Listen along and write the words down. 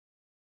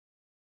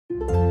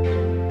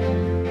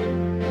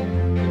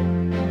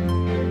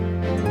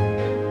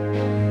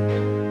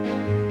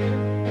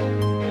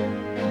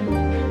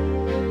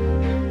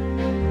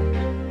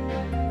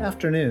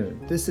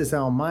Afternoon. This is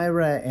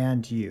Elmira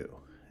and You,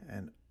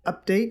 an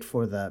update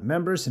for the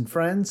members and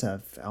friends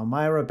of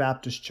Elmira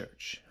Baptist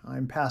Church.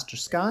 I'm Pastor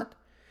Scott.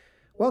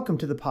 Welcome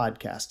to the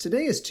podcast.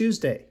 Today is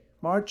Tuesday,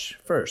 March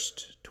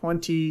 1st,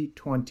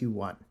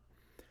 2021.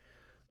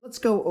 Let's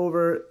go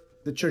over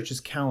the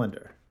church's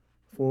calendar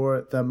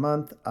for the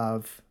month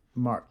of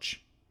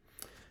March.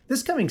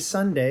 This coming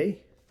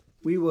Sunday,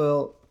 we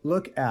will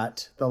look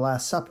at the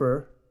Last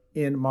Supper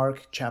in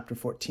Mark chapter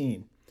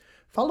 14.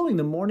 Following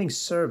the morning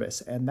service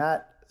and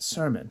that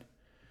sermon,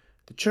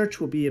 the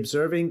church will be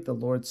observing the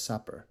Lord's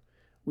Supper.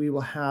 We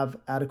will have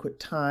adequate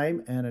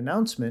time and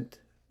announcement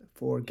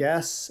for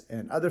guests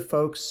and other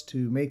folks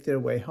to make their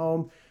way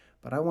home,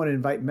 but I want to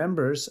invite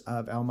members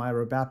of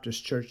Elmira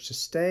Baptist Church to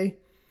stay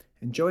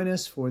and join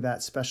us for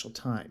that special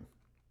time.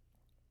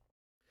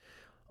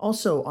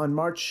 Also, on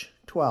March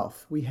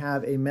 12th, we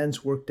have a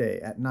men's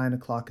workday at 9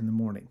 o'clock in the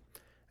morning.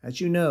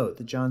 As you know,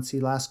 the John C.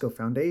 Lasko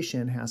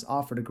Foundation has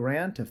offered a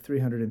grant of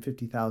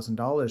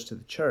 $350,000 to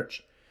the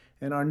church,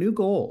 and our new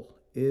goal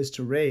is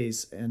to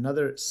raise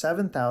another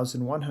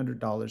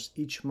 $7,100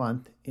 each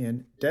month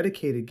in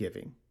dedicated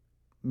giving,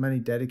 money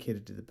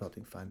dedicated to the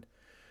building fund,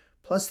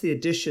 plus the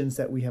additions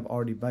that we have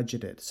already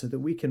budgeted so that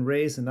we can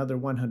raise another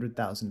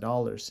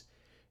 $100,000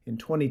 in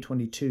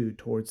 2022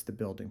 towards the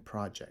building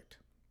project.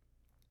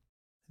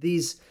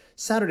 These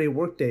Saturday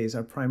workdays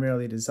are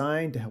primarily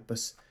designed to help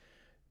us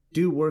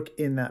do work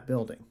in that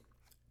building.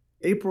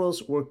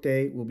 April's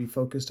workday will be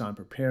focused on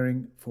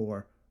preparing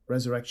for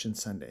Resurrection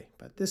Sunday.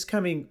 But this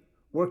coming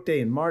workday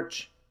in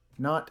March,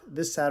 not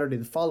this Saturday,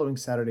 the following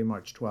Saturday,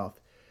 March 12th,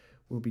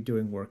 we'll be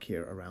doing work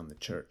here around the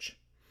church.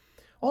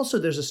 Also,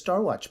 there's a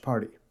Star Watch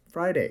party,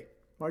 Friday,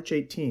 March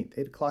 18th,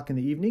 8 o'clock in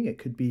the evening. It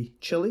could be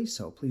chilly,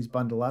 so please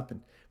bundle up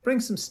and bring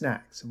some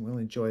snacks, and we'll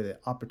enjoy the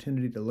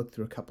opportunity to look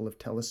through a couple of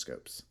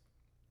telescopes.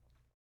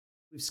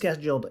 We've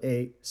scheduled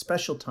a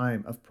special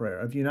time of prayer,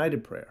 of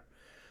united prayer,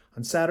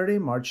 on Saturday,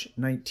 March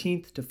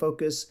 19th, to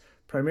focus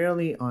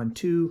primarily on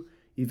two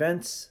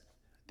events,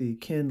 the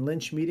Ken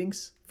Lynch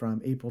meetings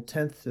from April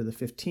 10th to the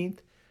 15th,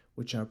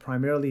 which are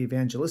primarily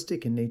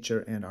evangelistic in nature,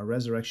 and our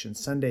Resurrection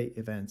Sunday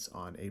events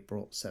on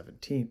April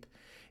 17th.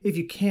 If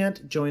you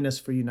can't join us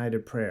for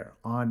united prayer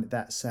on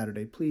that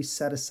Saturday, please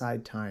set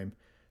aside time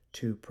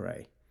to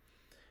pray.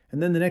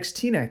 And then the next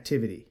teen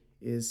activity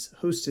is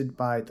hosted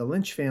by the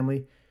Lynch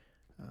family.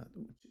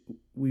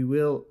 We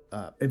will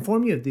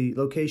inform you of the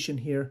location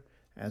here.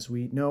 As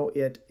we know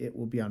it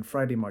will be on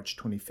Friday, March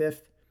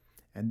 25th.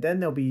 And then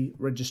there'll be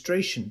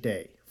registration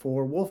day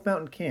for Wolf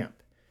Mountain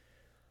Camp.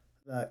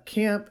 The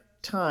camp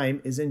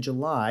time is in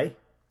July,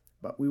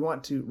 but we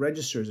want to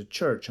register as a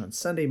church on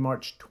Sunday,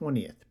 March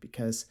 20th,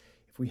 because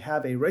if we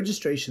have a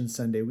registration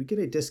Sunday, we get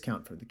a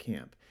discount for the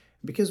camp.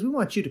 Because we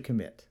want you to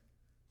commit,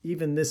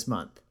 even this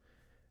month,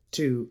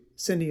 to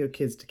sending your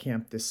kids to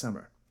camp this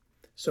summer.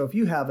 So if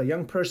you have a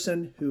young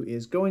person who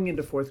is going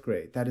into fourth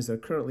grade, that is, they're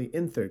currently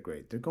in third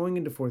grade, they're going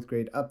into fourth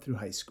grade up through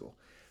high school,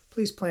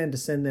 please plan to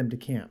send them to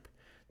camp.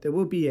 There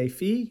will be a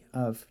fee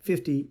of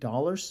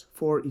 $50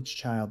 for each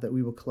child that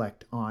we will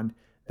collect on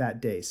that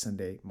day,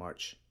 Sunday,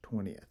 March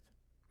 20th.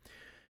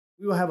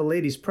 We will have a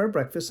ladies' prayer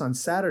breakfast on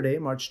Saturday,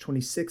 March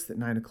 26th at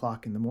 9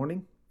 o'clock in the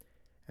morning.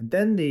 And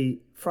then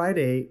the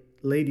Friday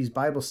ladies'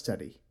 Bible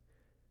study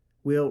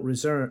will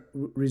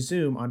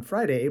resume on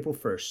Friday, April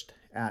 1st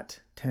at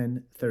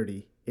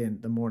 10:30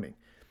 in the morning.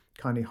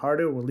 Connie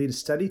Harder will lead a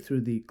study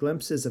through the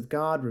Glimpses of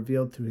God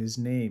Revealed Through His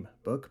Name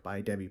book by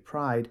Debbie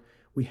Pride.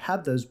 We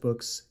have those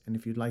books, and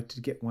if you'd like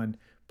to get one,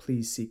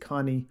 please see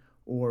Connie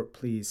or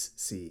please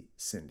see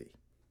Cindy.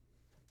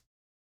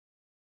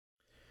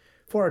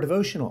 For our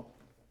devotional,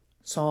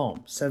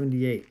 Psalm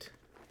 78,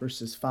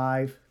 verses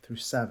 5 through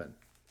 7.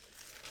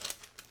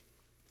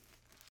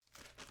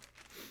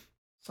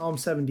 Psalm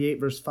 78,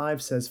 verse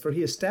 5 says, "For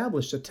he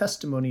established a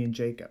testimony in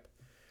Jacob,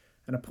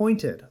 and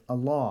appointed a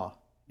law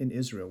in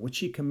Israel, which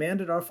he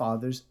commanded our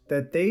fathers,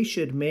 that they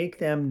should make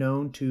them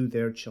known to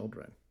their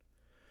children,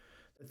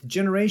 that the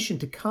generation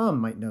to come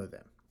might know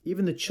them,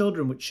 even the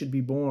children which should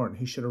be born,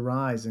 who should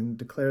arise and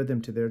declare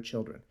them to their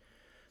children,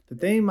 that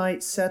they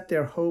might set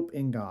their hope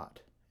in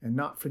God, and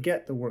not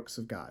forget the works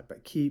of God,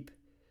 but keep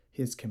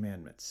his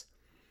commandments."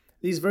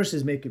 These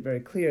verses make it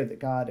very clear that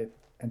God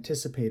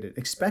anticipated,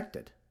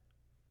 expected,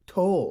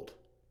 told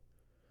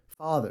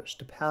fathers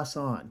to pass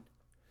on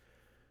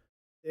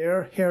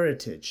their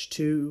heritage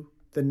to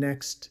the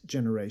next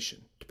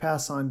generation, to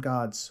pass on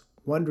God's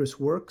wondrous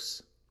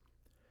works,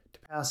 to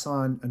pass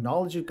on a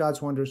knowledge of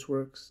God's wondrous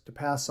works, to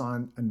pass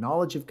on a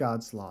knowledge of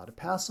God's law, to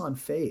pass on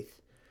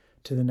faith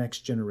to the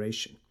next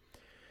generation.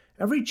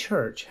 Every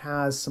church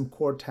has some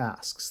core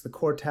tasks. The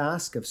core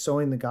task of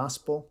sowing the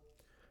gospel,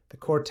 the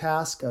core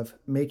task of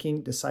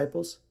making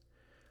disciples.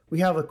 We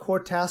have a core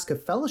task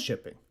of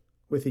fellowshipping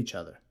with each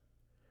other.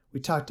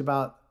 We talked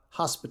about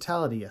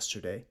hospitality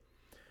yesterday,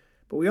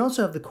 but we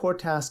also have the core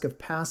task of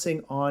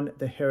passing on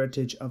the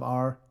heritage of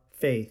our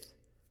faith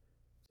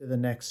to the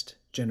next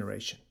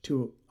generation,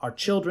 to our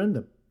children,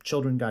 the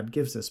children God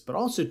gives us, but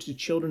also to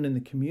children in the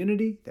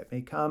community that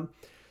may come,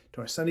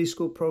 to our Sunday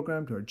school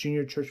program, to our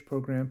junior church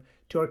program,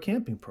 to our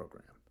camping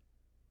program.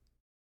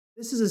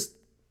 This is a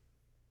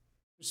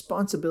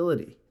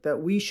responsibility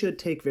that we should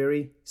take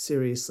very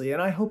seriously,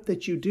 and I hope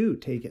that you do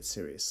take it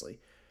seriously.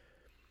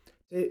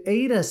 To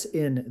aid us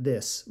in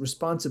this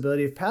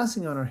responsibility of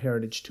passing on our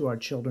heritage to our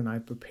children,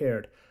 I've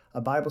prepared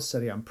a Bible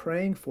study on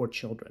praying for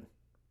children.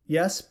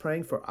 Yes,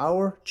 praying for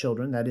our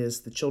children, that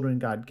is, the children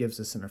God gives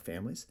us in our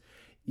families.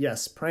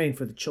 Yes, praying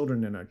for the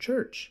children in our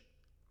church.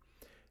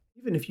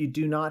 Even if you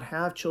do not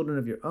have children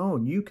of your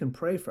own, you can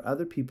pray for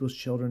other people's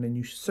children, and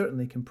you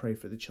certainly can pray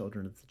for the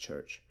children of the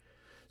church.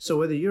 So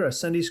whether you're a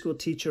Sunday school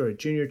teacher or a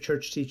junior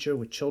church teacher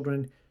with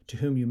children to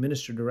whom you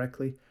minister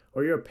directly,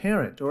 or you're a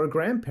parent or a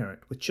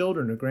grandparent with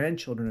children or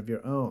grandchildren of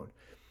your own,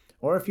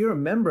 or if you're a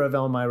member of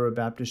Elmira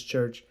Baptist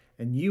Church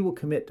and you will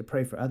commit to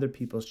pray for other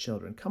people's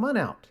children, come on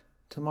out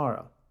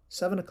tomorrow,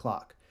 7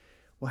 o'clock.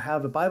 We'll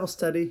have a Bible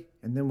study,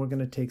 and then we're going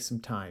to take some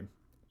time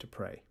to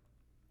pray.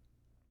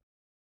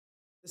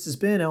 This has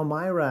been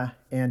Elmira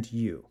and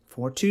You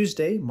for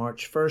Tuesday,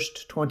 March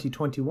 1st,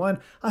 2021.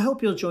 I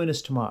hope you'll join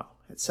us tomorrow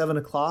at 7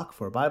 o'clock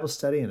for a Bible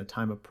study and a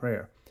time of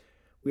prayer.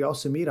 We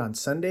also meet on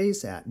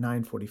Sundays at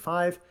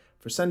 9:45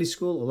 for Sunday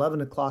school, 11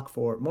 o'clock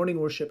for morning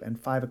worship, and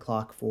 5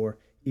 o'clock for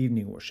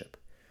evening worship.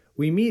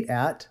 We meet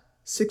at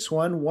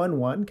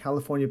 6111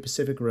 California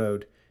Pacific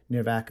Road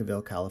near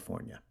Vacaville,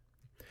 California.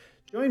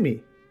 Join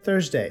me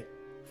Thursday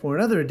for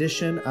another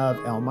edition of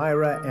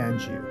Elmira and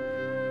You.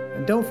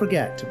 And don't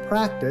forget to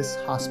practice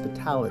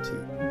hospitality